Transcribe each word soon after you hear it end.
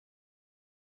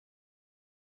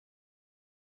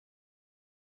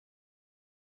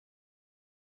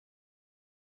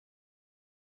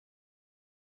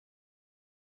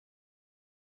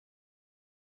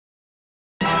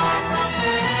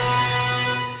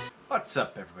What's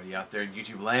up, everybody out there in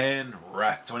YouTube land?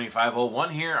 Wrath2501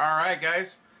 here. Alright,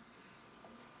 guys.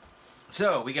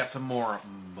 So, we got some more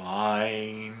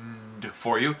Mind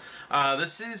for you.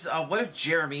 This is What If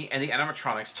Jeremy and the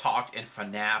Animatronics Talked in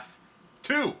FNAF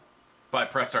 2 by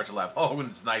Press Start to Laugh. Oh,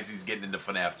 it's nice he's getting into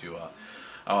FNAF 2.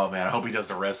 Oh, man, I hope he does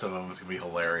the rest of them. It's going to be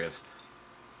hilarious.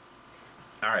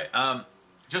 Alright,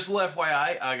 just a little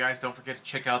FYI, guys, don't forget to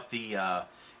check out the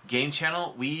game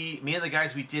channel. Me and the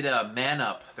guys, we did a Man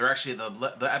Up. They're actually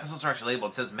the episodes are actually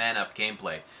labeled. It says Man Up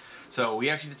gameplay. So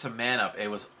we actually did some Man Up. It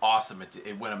was awesome.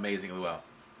 It went amazingly well.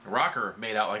 Rocker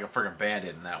made out like a friggin'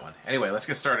 bandit in that one. Anyway, let's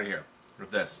get started here with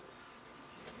this.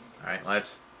 All right,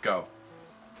 let's go.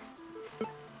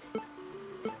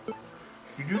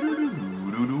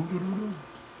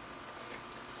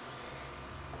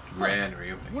 Grand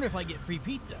reopening. I wonder if I get free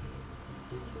pizza.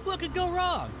 What could go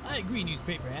wrong? I agree,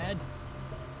 newspaper ad.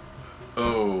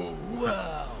 Oh.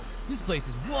 Wow, this place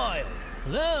is wild.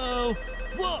 Hello?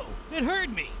 Whoa, it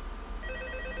heard me.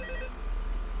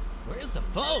 Where's the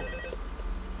phone?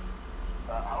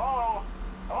 Hello?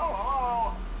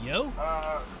 Hello? Yo?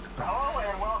 Hello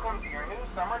and welcome to your new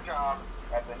summer job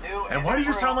at the new... And why do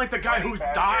you sound like the guy who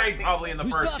died probably in the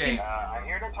first game? I'm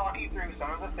here to talk you through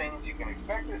some of the things you can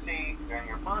expect to see during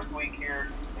your first week here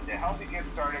and to help you get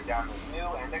started down this new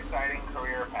and exciting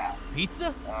career path.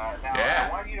 Pizza? Now, yeah.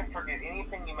 I want you to forget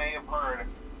anything you may have heard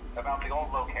about the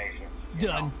old location.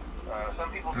 Done.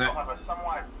 Some people still have a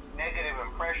somewhat negative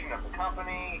impression of the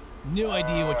company. No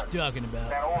idea what you're talking about.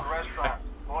 That old restaurant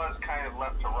was kind of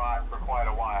left to rot for quite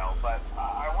a while, but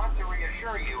I want to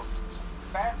reassure you,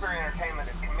 Fazbear Entertainment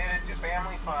is committed to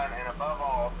family fun and above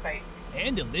all, safety.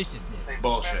 And deliciousness. They've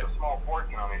Bullshit. spent a small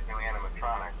fortune on these new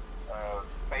animatronics.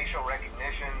 Facial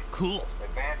recognition. Cool.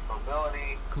 Advanced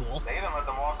mobility. Cool. They even let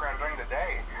them walk around during the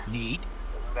day. Neat.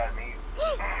 Isn't that neat?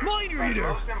 Mind But reader.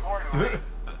 most importantly,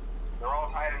 they're all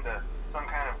tied into some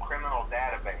kind of criminal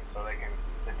database so they can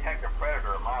detect a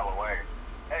predator a mile away.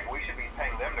 Heck, we should be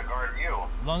paying them to guard you.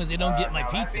 As long as they don't get my now,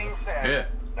 pizza. That being said,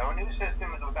 no new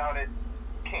system is without its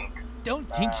kink. Don't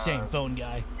kink shame, phone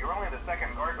guy. You're only the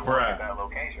second guard to work at that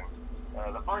location.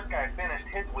 The first guy finished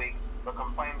his week but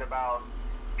complained about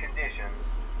conditions.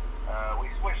 We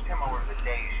switched him over to the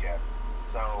day shift.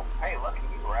 So, hey, lucky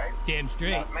you, right? Damn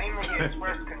straight. Mainly he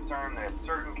expressed concern that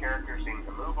certain characters seem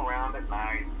to move around at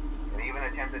night and even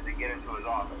attempted to get into his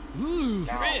office. Ooh,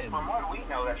 Now, friends. from what we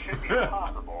know, that should be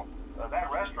impossible.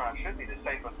 That restaurant should be the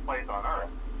safest place on Earth.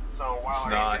 So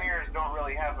while our engineers don't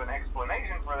really have an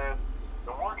explanation for this,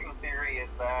 the working theory is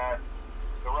that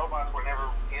the robots were never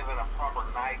given a proper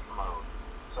night mode.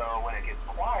 So when it gets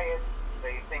quiet,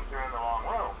 they think they're in the wrong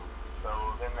room. So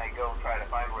then they go try to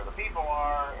find where the people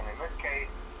are, and in this case,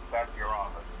 that's your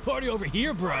office. Party over here,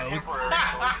 A bros. temporary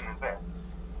solution is this.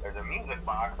 There's a music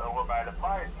box over by the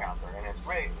prize counter, and it's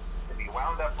rigged to be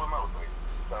wound up remotely.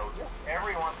 So just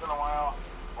every once in a while,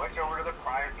 switch over to the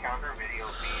prize counter video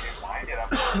feed and wind it up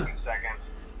for a few seconds.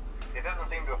 It doesn't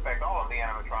seem to affect all of the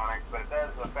animatronics, but it does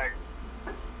affect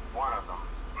one of them.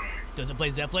 Does it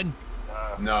play Zeppelin?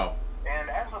 No. And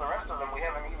as for the rest of them, we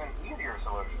have an even easier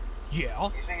solution. Yeah.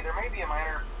 You see, there may be a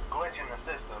minor glitch in the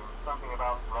system, something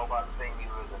about the robot seeing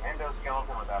you as an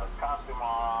endoskeleton without his costume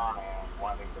on and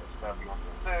wanting to stuff you into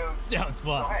a suit. Sounds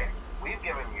fun. So hey, we've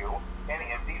given you an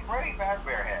empty Freddy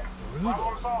Fazbear head.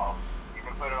 Problem solved. You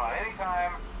can put it on any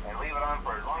time and leave it on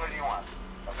for as long as you want.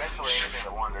 Eventually, anything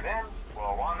that wandered in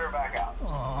will wander back out.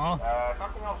 Aww.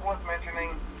 Something else worth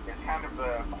mentioning is kind of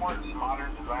the quartz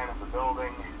modern design of the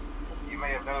building. You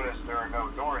may have noticed there are no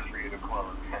doors for you to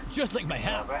close. Just like my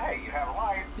house. But hey, you have a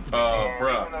light. Oh, and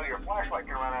bruh. even though your flashlight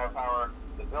can run out of power,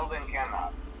 the building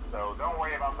cannot. So don't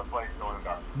worry about the place going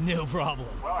dark. No problem.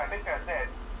 Well, I think that's it.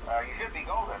 You should be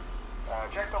golden.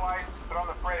 Check the lights, put on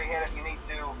the Freddy head if you need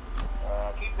to.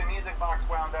 Keep the music box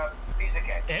wound up. Piece of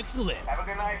cake. Excellent. Have a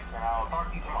good night, and I'll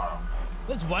talk to you tomorrow.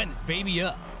 Let's wind this baby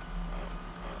up.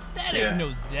 That ain't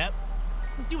no Zep.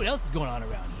 Let's see what else is going on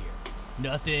around here.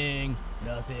 Nothing.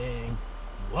 Nothing.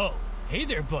 Whoa. Hey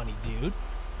there, bunny dude.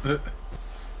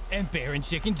 And bear and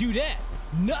chicken do that.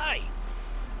 Nice.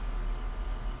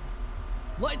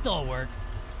 Lights all work.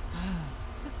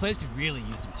 This place could really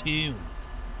use some tunes.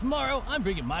 Tomorrow, I'm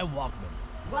bringing my Walkman.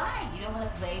 Why? You don't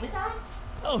want to play with us?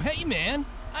 Oh, hey, man.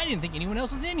 I didn't think anyone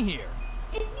else was in here.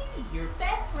 It's me, your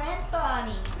best friend,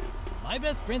 Bonnie. My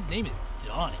best friend's name is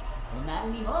Donnie. Well, not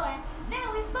anymore.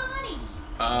 Now it's Bonnie.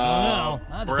 I don't know.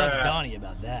 I'll have to talk to Donnie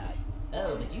about that.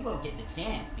 Oh, but you won't get the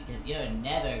chance because you're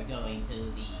never going to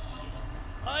leave.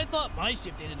 I thought my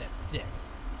shift ended at 6.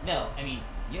 No, I mean,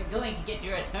 you're going to get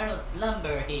your eternal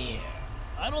slumber here.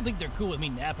 I don't think they're cool with me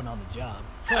napping on the job.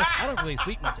 Plus, I don't really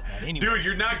sleep much at night anyway. Dude,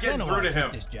 you're not getting through to him.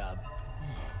 This job.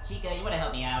 Chica, you wanna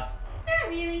help me out? Not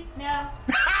really, no.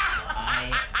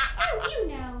 Why? Oh, you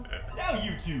know. Now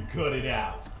you two cut it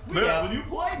out. We have a new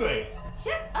playmate.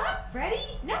 Shut up, Freddy.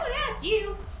 No one asked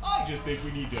you. I just think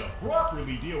we need to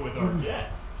properly deal with our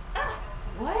guests.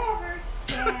 Whatever,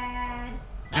 Dad.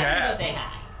 I'm gonna go say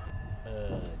hi.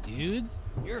 Dudes,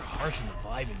 you're harshing the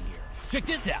vibe in here. Check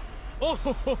this out. Oh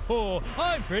ho ho ho!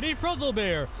 I'm Freddy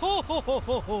Frizzlebear. Ho ho ho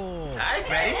ho ho! Hi,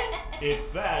 Freddy. It's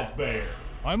Fazbear.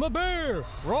 I'm a bear.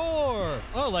 Roar!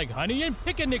 I like honey and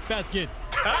picnic baskets.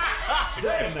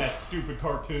 Damn that stupid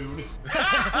cartoon.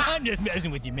 I'm just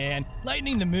messing with you, man.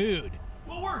 Lightening the mood.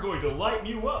 Well, we're going to lighten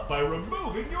you up by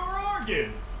removing your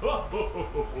organs.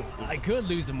 I could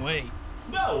lose some weight.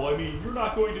 No, I mean, you're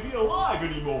not going to be alive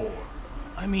anymore.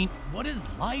 I mean, what is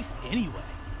life anyway?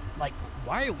 Like,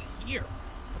 why are we here?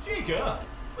 Chica,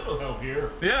 little help here.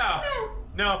 Yeah.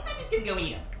 No. I'm just gonna go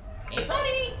eat him. Hey,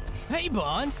 buddy! Hey,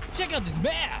 Bonds, check out this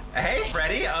mask. Hey,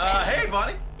 Freddy. Hey,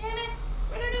 buddy. Damn it!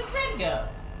 Where'd our new friend go?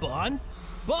 Bonds?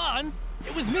 Bonds?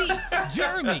 It was me,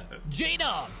 Jeremy,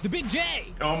 J-Dog, the Big J.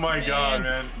 Oh my God,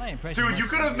 man. My impression Dude, must you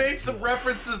could be have very made some good.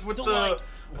 references with So, the like,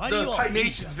 why do you all Pi hate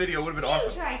Nations each other? video. Would have been You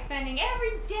awesome. try spending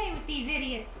every day with these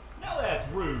idiots. Now that's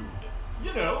rude.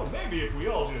 You know, maybe if we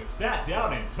all just sat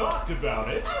down and talked about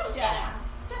it. Oh, shut up!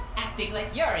 Stop acting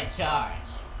like you're in charge.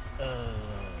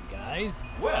 Guys?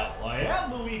 Well, I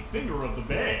am the lead singer of the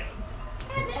band.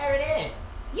 And there it is.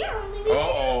 You're only leaving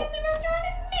Uh-oh. because the restaurant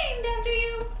is named after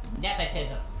you.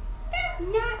 Nepotism. That's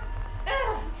not.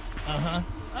 Ugh. Uh-huh.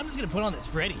 I'm just gonna put on this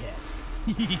Freddy hat.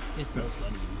 It smells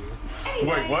funny in here.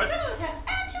 Anyway, Wait, what? some of us have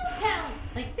actual talent,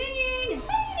 like singing and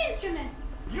playing an instrument.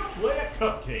 You play a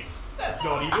cupcake. That's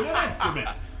not even an instrument.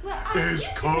 Well, I Is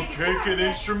used to play cupcake guitar, an but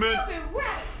instrument? Stupid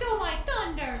rabbit stole my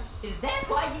thunder. Is that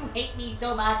why you hate me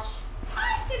so much?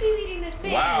 I should be leading this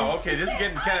band. Wow, okay, this is Instead,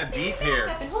 getting kinda I'm sitting deep back here.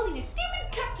 up and holding a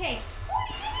stupid cupcake. What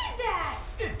even is that?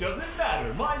 It doesn't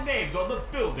matter. My name's on the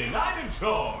building. I'm in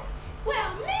charge.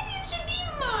 Well, maybe it should be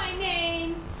my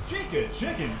name. Chica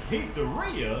Chicken's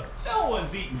Pizzeria? No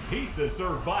one's eating pizza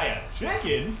served by a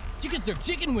chicken. Chickens are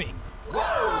chicken wings.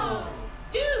 Whoa!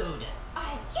 Dude!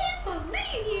 I can't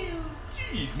believe you.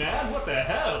 Jeez, man, what the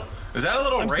hell? Is that a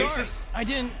little I'm racist? sorry. I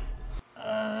didn't.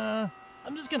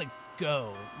 I'm just gonna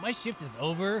go. My shift is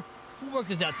over. We'll work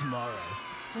this out tomorrow.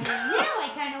 Well, now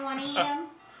I kind of want to eat them.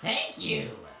 Thank you!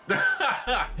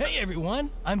 Hey, everyone.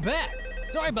 I'm back.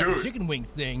 Sorry about the Dude. chicken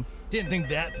wings thing. Didn't think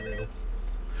that through.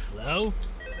 Hello?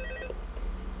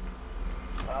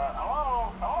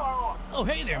 Hello? Oh,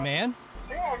 hey there, man.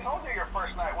 See, I told you your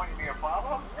first night wouldn't be a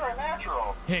problem. You're a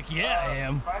natural. Heck yeah, I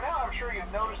am. By now, I'm sure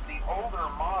you've noticed the older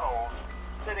models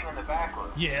sitting in the back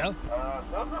room. Yeah?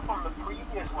 Those are from the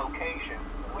previous location.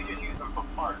 We just use them for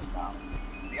parts now.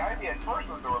 The idea at first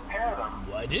was to repair them.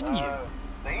 Why didn't you?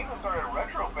 They even started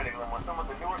retrofitting them with some of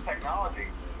the newer technology.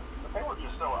 But they were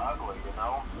just so ugly, you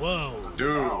know? Whoa.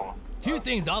 Dude. So, Two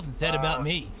things often said about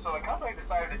me. So the company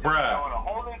decided to just Bruh. go in a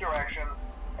whole new direction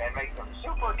and make them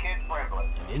super kid friendly.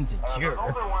 Insecure. Those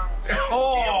older ones can't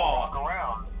Oh. walk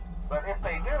around. But if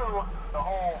they do, the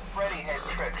whole Freddy head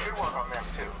trick should work on them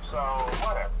too. So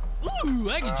whatever. Ooh,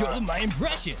 I can show them my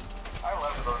impression. I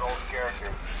love those old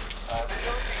characters. Did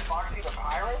you ever see Foxy the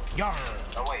Pirate? Yarr.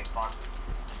 Oh wait, Foxy.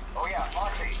 Oh yeah,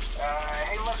 Foxy.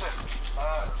 Hey listen,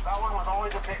 that one was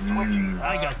always a bit twitchy.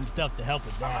 I got some stuff to help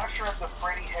with I'm that. not sure if the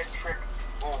Freddy head trick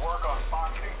will work on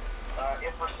Foxy.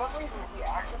 If for some reason he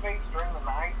activates during the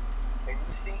night and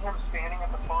you see him standing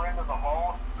at the far end of the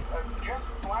hall, just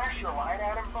flash your light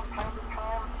at him from time to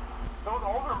time. Those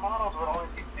older models would always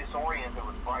get disoriented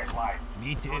with bright light.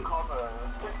 Me too. It's called the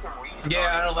system restart.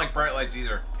 Yeah, I don't like bright lights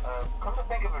either. Come to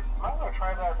think of it, you might want to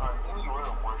try that on any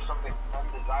room where something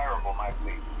undesirable might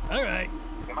be. All right.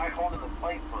 It might hold him in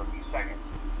place for a few seconds.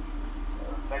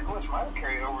 That glitch might have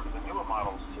carried over to the newer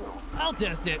models, too. I'll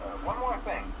test it. One more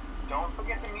thing. Don't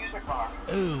forget the music box.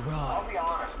 Ooh, I'll right. be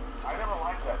honest. I never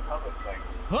liked that puppet thing.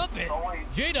 Puppet?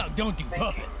 J-Dog don't do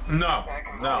puppets. No. And it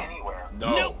can go No. anywhere.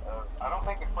 No. Nope. I don't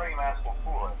think the Freddy mask will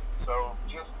fool it. So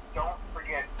just don't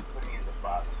forget the music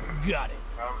box. Got it.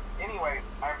 Anyway,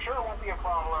 I'm sure it won't be a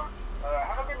problem.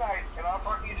 Have a good night, and I'll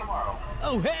talk to you tomorrow.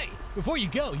 Oh, hey, before you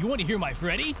go, you want to hear my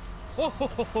Freddy? Oh, ho,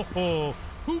 ho, ho, ho.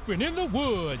 Pooping in the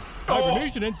woods.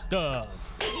 Hibernation and stuff.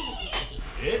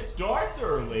 It starts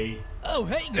early. Oh,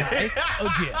 hey, guys.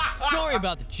 Again, sorry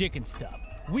about the chicken stuff.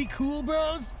 We cool,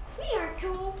 bros? We aren't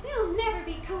cool. We'll never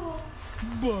be cool.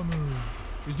 Bummer.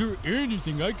 Is there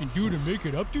anything I can do to make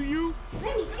it up to you?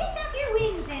 Let me take off your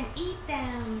wings and eat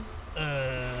them.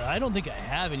 I don't think I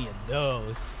have any of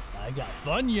those. I got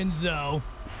Funyuns, though.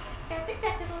 That's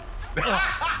acceptable.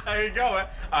 There you go, man.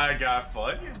 I got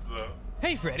Funyuns, though.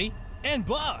 Hey, Freddy and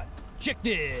Bonds, check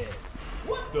this.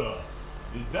 What the?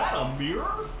 Is that a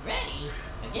mirror? Freddy?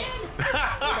 Again?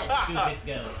 Where did Goofus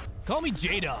go? Call me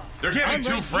J-Dog. There can't be I'm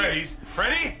two right Freddys.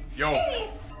 Freddy? Yo.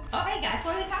 Idiots. Oh, hey guys,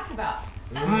 what are we talking about?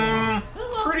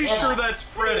 Pretty sure that's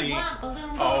Freddy. Want, balloon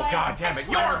boy? Oh, god damn it.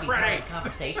 You're Freddy.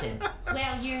 Conversation.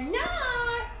 Well, you're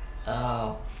not.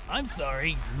 Oh. I'm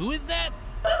sorry, who is that?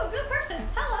 Ooh, new person.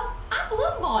 Hello, I'm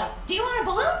Balloon Boy. Do you want a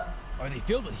balloon? Are they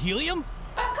filled with helium?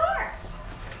 Of course.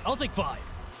 I'll take 5.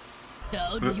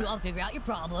 So, did you all figure out your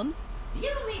problems? The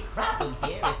only problem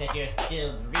here is that you're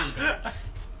still breathing.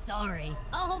 Sorry.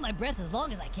 I'll hold my breath as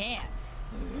long as I can.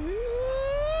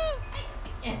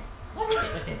 What is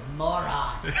it with this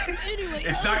moron? Anyway,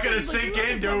 It's not gonna sink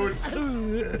in, dude.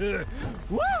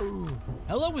 Woo!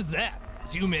 How long was that?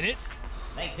 2 minutes?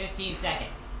 Like 15 seconds.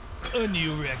 A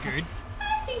new record.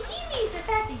 I think he means the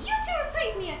fact that you two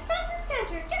replace me as front and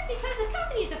center just because the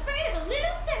company is afraid of a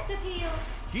little sex appeal.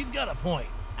 She's got a point.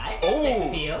 I got sex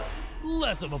appeal.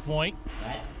 Less of a point.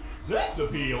 What? Sex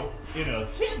appeal in a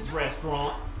kid's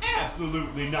restaurant?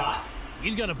 Absolutely not.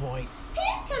 He's got a point.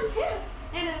 Kids come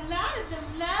too, and a lot of them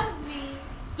love me.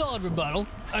 Solid rebuttal.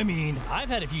 I mean, I've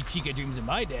had a few Chica dreams in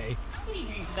my day. Any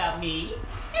dreams about me?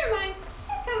 Never mind.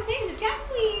 This conversation has gotten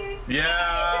weird.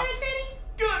 Yeah. Charge, Freddy?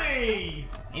 Goody!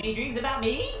 Any dreams about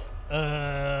me?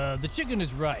 The chicken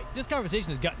is right. This conversation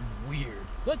has gotten weird.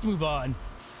 Let's move on.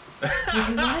 If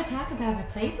you want to talk about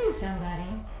replacing somebody.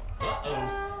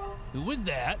 Uh-oh. Who was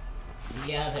that?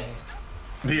 The others.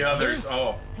 The others.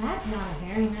 Oh. That's not a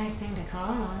very nice thing to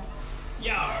call us.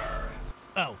 Yar!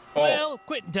 Oh, well,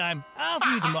 quitting time. I'll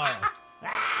see you tomorrow.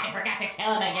 Ah, I forgot to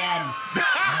kill him again.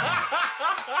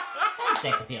 I have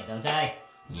sex appeal, don't I?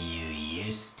 You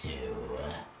used to.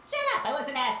 Shut up, I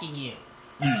wasn't asking you.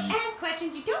 Ask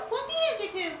questions you don't want the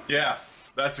answer to. Yeah,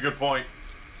 that's a good point.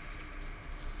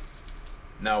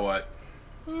 Now what?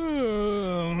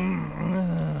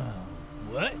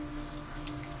 What?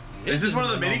 Is this one of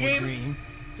the a normal mini games? dream.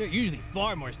 They're usually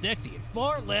far more sexy and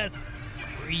far less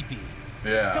creepy.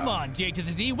 Yeah. Come on, J to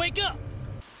the Z, wake up!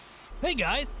 Hey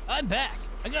guys, I'm back.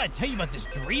 I gotta tell you about this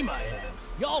dream I had.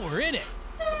 Y'all were in it.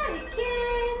 Not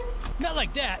again. Not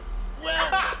like that. Well,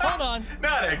 hold on.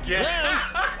 Not again.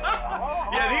 Hello?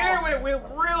 Yeah, the internet went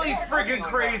really freaking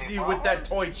crazy with that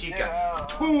toy Chica.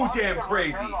 Too damn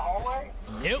crazy.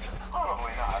 Nope.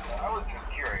 Probably not. I was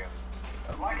just curious.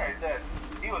 Like I said,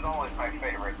 he was always my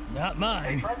favorite. Not They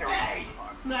mine. tried to Hey!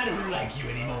 I don't like you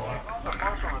anymore. The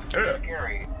first one was too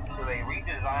scary, so they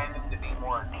redesigned it to be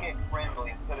more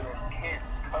kid-friendly instead of in Kids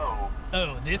Cove.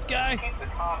 Oh, this guy? Keep the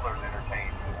toddlers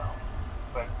entertained, you know.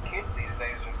 But kids these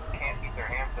days just can't keep their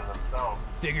hands to themselves.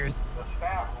 Figures. The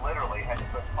staff literally had to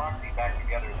put Foxy back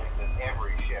together in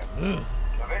every shift. Ugh.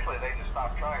 Eventually, they just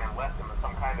stopped trying and left him as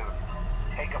some kind of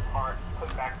take apart, put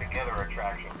back together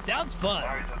attraction. Sounds fun.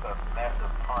 Now he's just a mess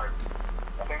of parts.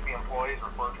 I think the employees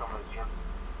refer to him as just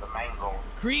the mangle.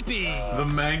 Creepy. The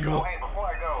mangle. Oh, hey, before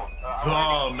I go, The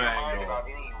I wanted to mangle. remind about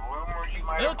any rumors you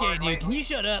might have Okay, heard dude, can lately. you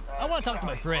shut up? I want to talk to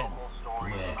my friends.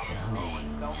 We're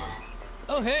coming.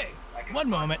 Oh, hey. One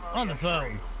moment. On the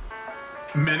phone.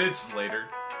 Minutes later.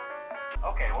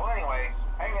 Okay, well anyway,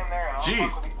 hang in there and I'll Jeez.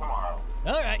 talk with you tomorrow.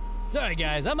 All right. Sorry,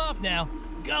 guys. I'm off now.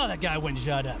 God, that guy wouldn't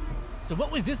shut up. So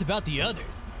what was this about the others?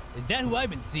 Is that who I've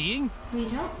been seeing? We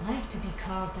don't like to be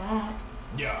called that.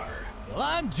 Yar. Well,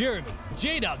 I'm Jeremy.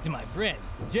 J-Dog to my friends.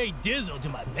 J Dizzle to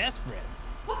my best friends.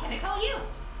 What can I call you?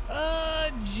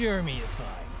 Jeremy is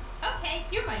fine. Okay,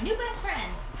 you're my new best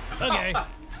friend. Okay.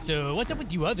 So what's up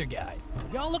with you other guys?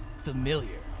 Y'all look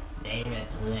familiar. They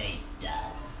replaced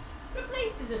us.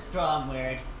 Replaced is a strong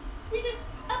word. We just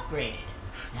upgraded.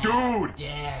 How Dude.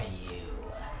 dare you?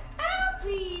 Oh,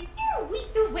 please. You're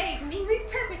weeks away from being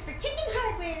repurposed for kitchen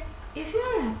hardware. If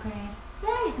you're an upgrade,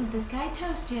 why isn't this guy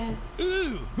toast yet?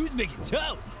 Ooh, who's making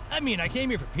toast? I mean, I came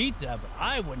here for pizza, but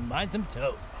I wouldn't mind some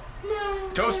toast. No.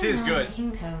 Toast we're is not good.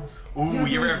 Making toast. Ooh, You're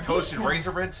you ever going have to toasted make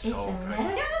raisin bread? It's So a good.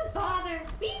 meta- Don't bother.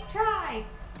 We've tried.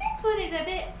 This one is a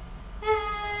bit,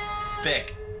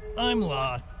 Thick. I'm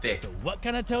lost. Thick. So what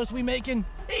kind of toast we making?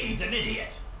 He's an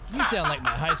idiot. You sound like my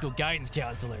high school guidance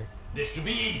counselor. This should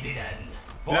be easy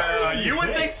then. You would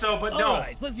think so, but no. All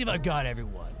right, so let's see if I've got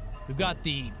everyone. We've got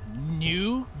the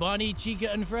new Bonnie,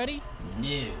 Chica, and Freddy.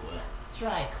 New.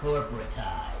 Try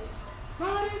corporatized.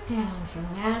 watered down for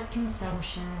mass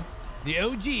consumption. The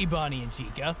OG Bonnie and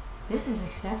Chica. This is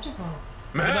acceptable.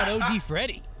 What about OG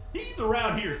Freddy? He's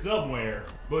around here somewhere,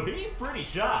 but he's pretty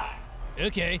shy.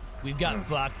 Okay, we've got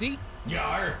Foxy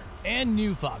Yar. and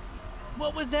new Foxy.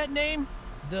 What was that name?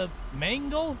 The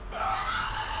Mangle?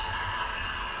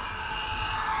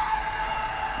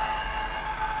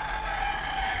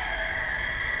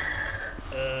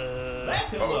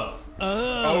 that's hello.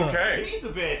 Okay. He's a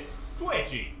bit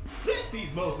twitchy, since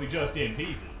he's mostly just in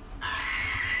pieces.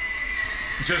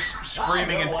 Just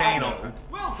screaming in pain all the time.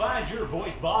 We'll find your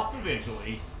voice box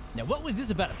eventually. Now, what was this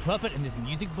about a puppet in this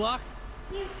music box?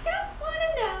 You don't want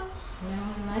to know. No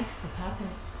one likes the puppet.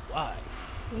 Why?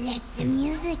 Let the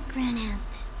music run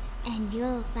out, and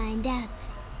you'll find out.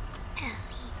 I'll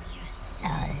eat your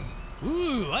soul.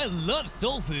 Ooh, I love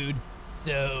soul food.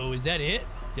 So, is that it?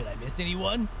 Did I miss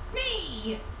anyone?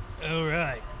 Me! All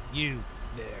right, you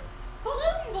there.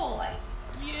 Balloon Boy!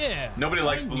 Yeah. Nobody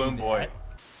likes I knew Balloon Boy.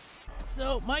 that.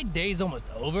 So, my day's almost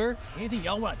over. Anything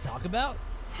y'all want to talk about?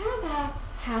 How about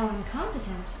how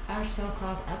incompetent our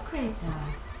so-called upgrades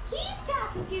are? Keep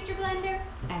talking, Future Blender.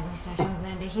 At least I can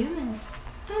blend a human.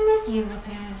 Unlike you,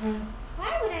 apparently.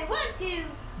 Why would I want to?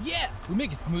 Yeah, we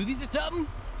making smoothies or something?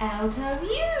 Out of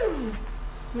you!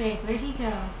 Wait, where'd he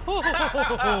go?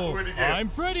 Where'd he go? I'm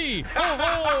Freddy! Ho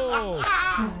ho!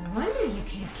 No wonder you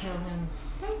can't kill him.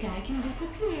 That guy can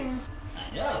disappear.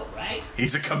 I know, right?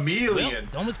 He's a Well, chameleon.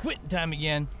 it's almost quitting time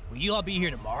again. Will you all be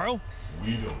here tomorrow?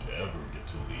 We don't ever get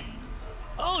to leave.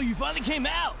 Oh, you finally came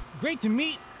out! Great to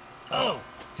meet. Oh,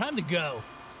 time to go.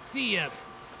 See ya,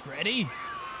 Freddy.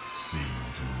 See you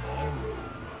tomorrow.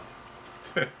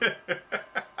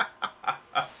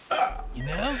 You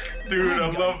know? Dude, I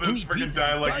haven't love gotten this any freaking pizza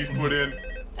dialogue he's starting put yet.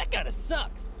 in. That kinda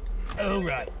sucks. Oh,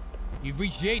 right. You've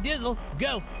reached Jay Dizzle.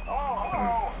 Go. Oh,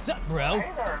 hello. Sup, bro?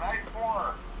 Hey there, nice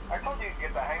floor. I told you to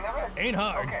get the hang of it. Ain't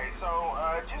hard. Okay, so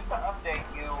just to update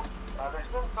you, there's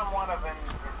been somewhat of an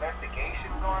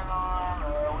investigation going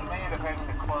on. We may end up having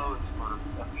to close for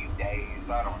a few days.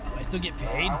 I don't know. Do I still get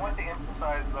paid? I want to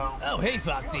emphasize, though. Oh, hey,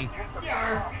 Foxy.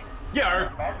 Yar.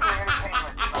 Yar.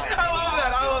 I love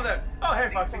that. I love that. Oh, hey,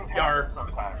 Foxy. Yar.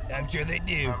 I'm sure they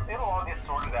do. It'll all get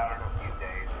sorted out in a few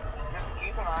days. Just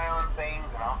keep an eye on things,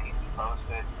 and I'll keep you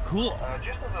posted. Cool.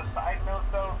 Just as a side note,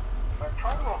 though,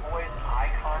 try to avoid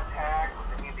eye contact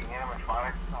with any of the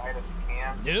animatronics side if you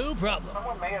can. No problem.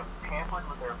 Someone may have tampered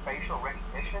with their facial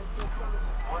recognition systems.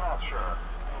 We're not sure.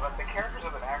 But the characters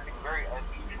have been acting very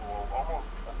unusual, almost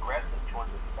aggressive towards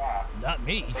the staff. Not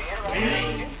me. They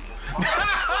interact with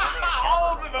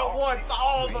All of them at once.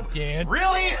 All of them. Dance.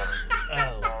 Really?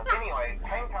 Oh. Anyway,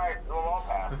 hang tight. It'll all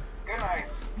pass. Good night.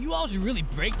 You all should really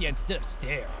break dance instead of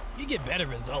stare. You get better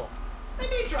results. Let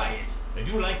me try it. I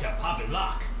do like to pop and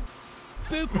lock.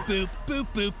 Boop, boop, boop,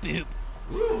 boop, boop.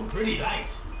 Ooh, pretty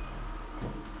light.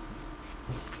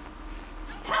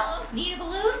 Hello, need a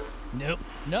balloon? Nope,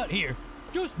 not here.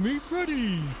 Just me, Freddy.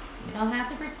 You don't have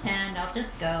to pretend. I'll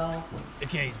just go.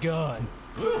 Okay, he's gone.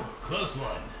 Ooh, close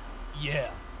one.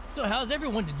 Yeah. So how's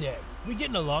everyone today? We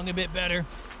getting along a bit better?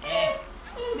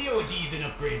 The OGs and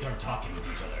upgrades aren't talking with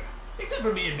each other. Except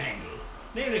for me and Mangle.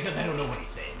 Mainly because I don't know what he's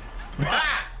saying.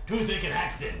 Too thick an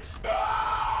accent.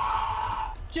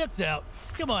 Checks out.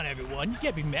 Come on, everyone. You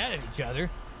can't be mad at each other.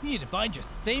 You need to find your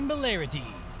similarities.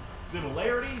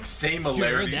 Similarities? Same Sure,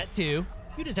 hilarities. that too.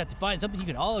 You just have to find something you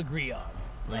can all agree on.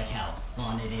 Like how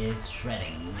fun it is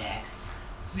shredding necks.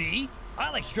 See?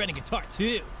 I like shredding guitar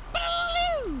too.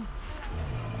 Baloo!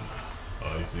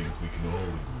 I think we can all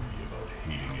agree about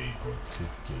hating a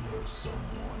particular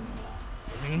someone.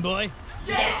 Balloon Boy?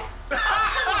 Yes!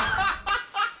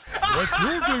 What's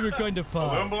your favorite kind of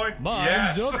pie? Balloon Boy?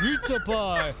 Mine's Yes. a pizza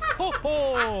pie. Ho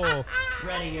ho!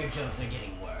 Freddy, your jokes are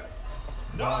getting worse.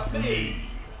 Not me!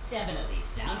 Definitely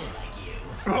sounded like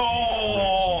you.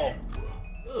 Oh!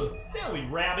 Ugh, silly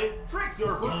rabbit! Trick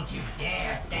surfer! Don't you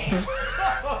dare say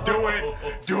it. Do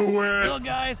it! Do Well, it!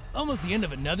 guys, almost the end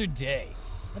of another day.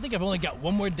 I think I've only got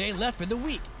one more day left for the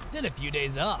week, then a few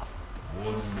days off.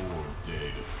 One more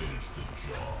day to finish the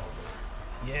job.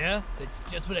 Yeah,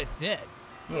 that's just what I said.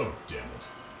 Oh, damn it.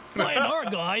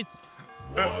 Sayonara, guys.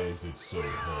 Why is it so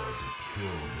hard to kill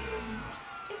him?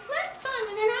 It's less fun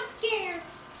when they're not scared.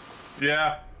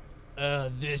 Yeah.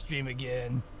 This dream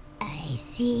again. I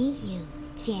see you,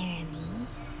 Jeremy,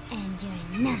 and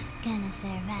you're not gonna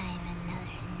survive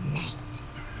another night.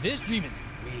 This dream is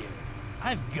weird.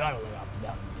 I've got to lay off the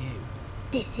Mountain Dew.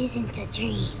 This isn't a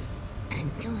dream.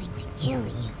 I'm going to kill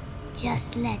you.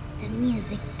 Just let the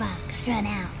music box run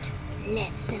out.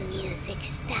 Let the music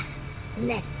stop.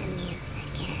 Let the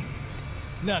music end.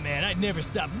 Nah, man, I'd never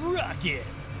stop rocking.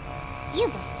 You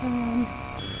buffoon.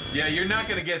 Yeah, you're not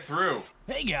gonna get through.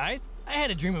 Hey, guys, I had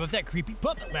a dream about that creepy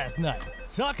puppet last night.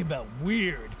 Talk about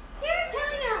weird. You're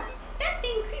telling us. That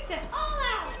thing creeps us all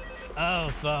out. Oh,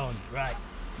 phone, right.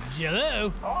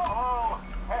 Jello, Oh,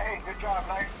 hey, good job.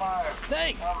 Nice five.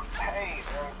 thanks. Hey,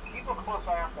 keep a close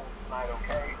eye on things tonight,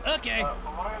 okay? Okay.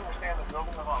 From what I understand, the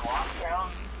building is on lockdown.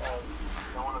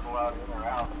 No one is allowed in or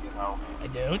out, you know. I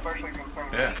don't. Especially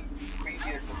concerning Yeah. the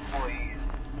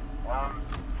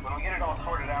When we get it all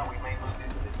sorted out, we may move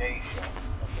into the day shift.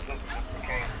 So this just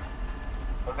became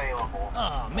available.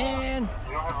 Oh man.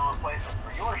 We don't have a replacement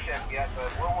for your shift yet, but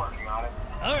we're working on it.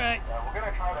 All right. We're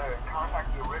gonna try to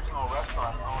contact the original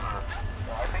restaurant owner.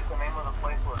 I think the name of the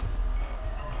place was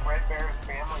Red Bear's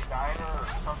Family Diner or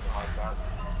something like that.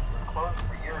 It was closed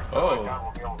for years, so I doubt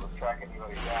we'll be able to track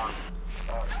anybody down.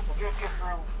 So just get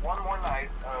through one more night.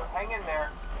 Hang in there.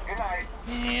 Good night.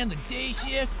 Man, the day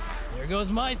shift. There goes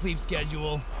my sleep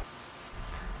schedule.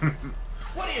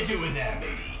 What are you doing there,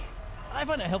 matey? I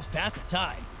find it helps pass the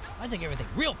time. I take everything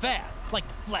real fast, like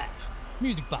the Flash.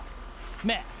 Music box,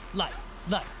 math, light,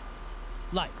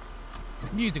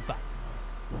 music box,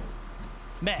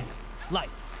 math, light.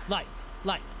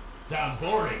 Sounds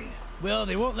boring. Well,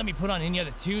 they won't let me put on any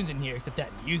other tunes in here except that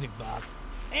music box.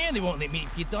 And they won't let me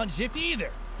eat pizza on shift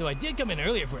either, though I did come in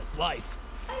earlier for a slice.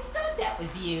 I thought that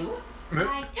was you.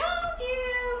 I told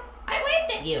you. I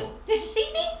waved at you. Did you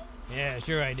see me? Yeah,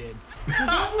 sure I did.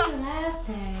 Today's the last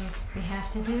day. We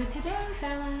have to do it today,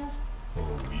 fellas. Oh,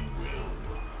 we will.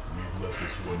 We've let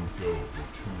this one go for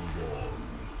too long.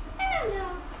 I don't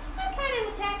know. I'm kind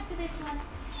of attached to this one.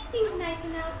 He seems nice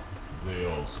enough. They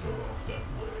all start off that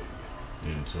way.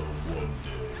 Until one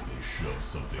day they shove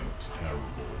something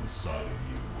terrible inside of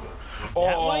you.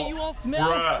 That why you all smell?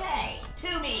 Bruh. Hey,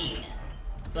 too mean.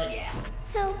 But yeah,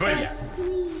 Help But us,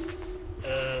 please.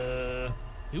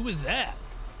 Who was that?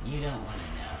 you don't want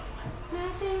to know.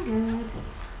 Nothing good.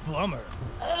 Bummer.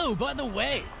 Oh, by the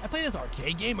way, I played this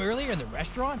arcade game earlier in the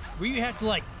restaurant where you have to,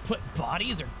 like, put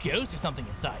bodies or ghosts or something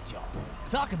inside y'all.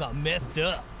 Talk about messed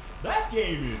up. That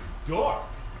game is dark,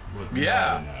 but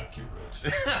Yeah. not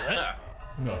inaccurate.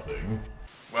 Nothing.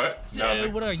 What? So,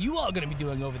 Nothing. what are you all gonna be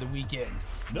doing over the weekend?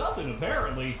 Nothing,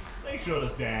 apparently. They shut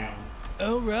us down.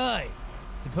 Oh, right.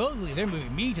 Supposedly they're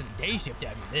moving me to the day shift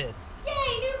after this.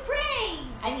 Yay, new prey!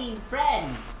 I mean,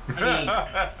 friend.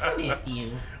 I miss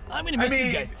you. I'm gonna miss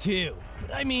you guys too.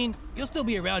 But I mean, you'll still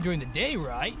be around during the day,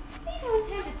 right? We don't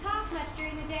tend to talk much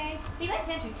during the day. We like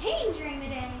to entertain during the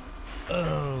day.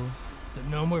 Oh, so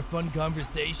no more fun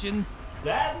conversations?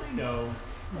 Sadly, no.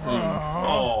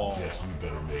 Oh. Guess we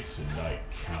better make tonight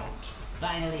count.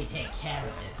 Finally take care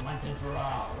of this once and for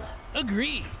all.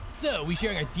 Agreed. So, we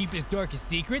sharing our deepest, darkest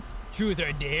secrets? Truth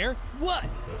or dare? What?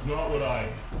 That's not what I...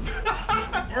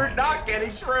 You're not getting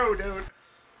through, dude.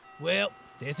 Well,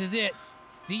 this is it.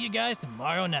 See you guys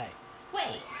tomorrow night.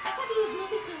 Wait, I thought he was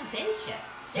moving to the day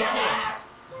shift. Shut up!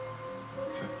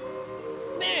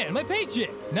 Man, my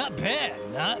paycheck. Not bad,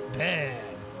 not bad.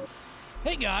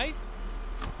 Hey guys.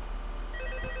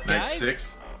 Night Guys?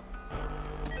 6.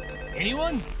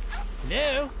 Anyone?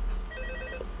 Hello?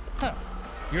 Huh.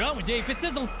 You're on with Jay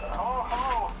Fitzizzle.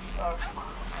 Oh,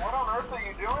 what on earth are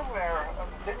you doing there?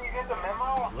 Didn't you get the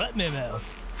memo? What memo?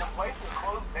 The place is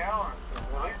closed down,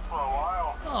 at least for a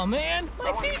while. Oh man, my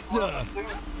Someone just pizza. brought the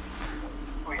suit.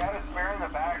 We had a spare in the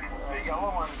back, a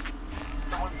yellow one.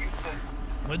 Someone used it.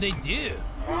 What'd they do?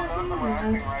 None of them are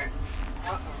acting right.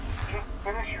 Listen, just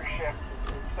finish your shift.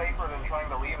 It's safer than trying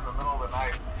to leave in the middle of the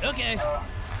night. Okay.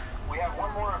 We have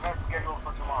one more event scheduled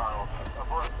for tomorrow, a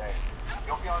birthday.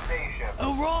 You'll be on day shift.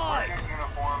 All right. Wear your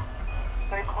uniform.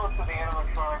 Stay close to the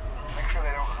animatronics. Make sure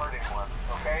they don't hurt anyone,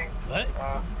 okay? What?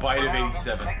 Bite for of now,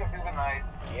 87. Make it through the night.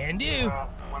 Can do.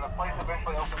 When the place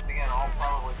eventually opens again, I'll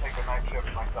probably take a night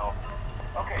shift myself.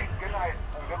 Okay, good night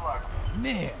and good luck.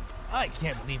 Man, I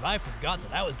can't believe I forgot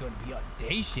that I was going to be on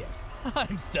day shift.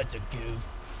 I'm such a goof.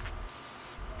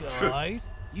 Guys,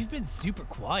 you've been super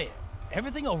quiet.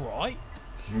 Everything all right?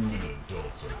 Human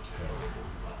adults are terrible.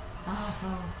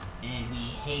 Awful. And we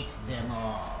hate them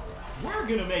all. We're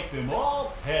gonna make them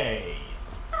all pay.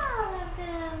 All of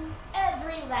them.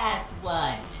 Every last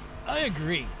one. I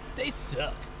agree. They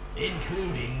suck.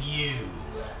 Including you.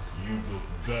 You look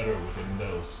better with a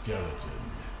metal skeleton.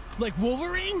 Like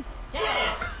Wolverine? Shut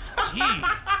it! Gee,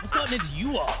 what's gotten into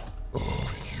you all?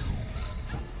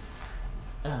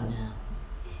 Oh no.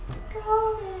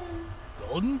 Golden.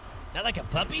 Golden? Not like a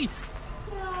puppy?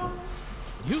 No.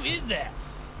 Who is that?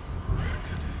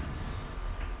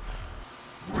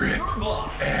 Rip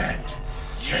and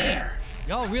tear.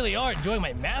 Y'all really are enjoying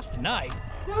my mask tonight.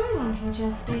 Why won't he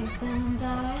just stay still and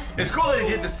die? It's cool that he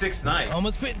did the 6th night.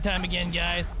 Almost quitting time again,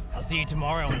 guys. I'll see you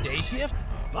tomorrow on day shift.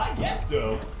 I guess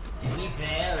so. Did we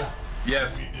fail?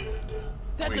 Yes. We did.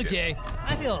 That's We did. okay.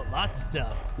 I fail at lots of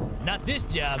stuff. Not this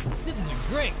job. This has been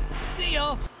great. See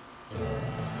y'all.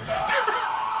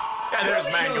 And there's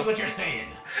Nobody knows Mango. what you're saying.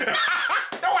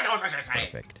 No one knows what you're saying.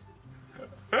 Perfect.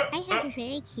 I have a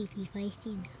very creepy voice,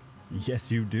 you know.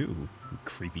 Yes, you do, you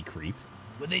creepy creep.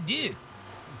 What'd they do?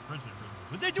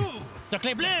 What they do?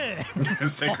 Sacre bleu!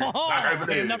 Sacre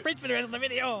bleu. I'm not French for the rest of the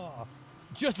video.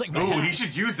 Just like my Ooh, hat. he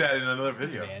should use that in another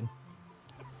video. Man.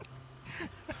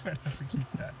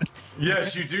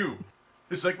 Yes, you do.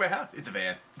 It's like my house. It's a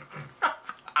van.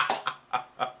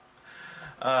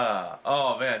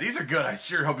 Oh man, these are good. I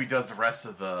sure hope he does the rest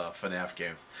of the FNAF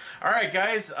games. All right,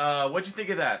 guys, what'd you think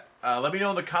of that? Let me know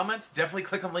in the comments. Definitely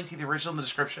click on the link to the original in the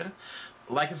description.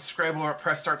 Like and subscribe over at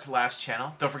Press Start to Last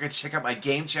channel. Don't forget to check out my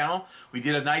game channel. We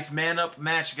did a nice man-up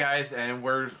match, guys, and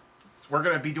we're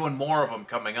gonna be doing more of them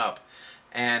coming up.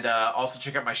 And also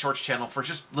check out my shorts channel for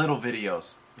just little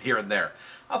videos here and there.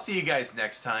 I'll see you guys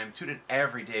next time. Tune in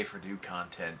every day for new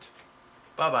content.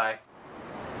 Bye-bye.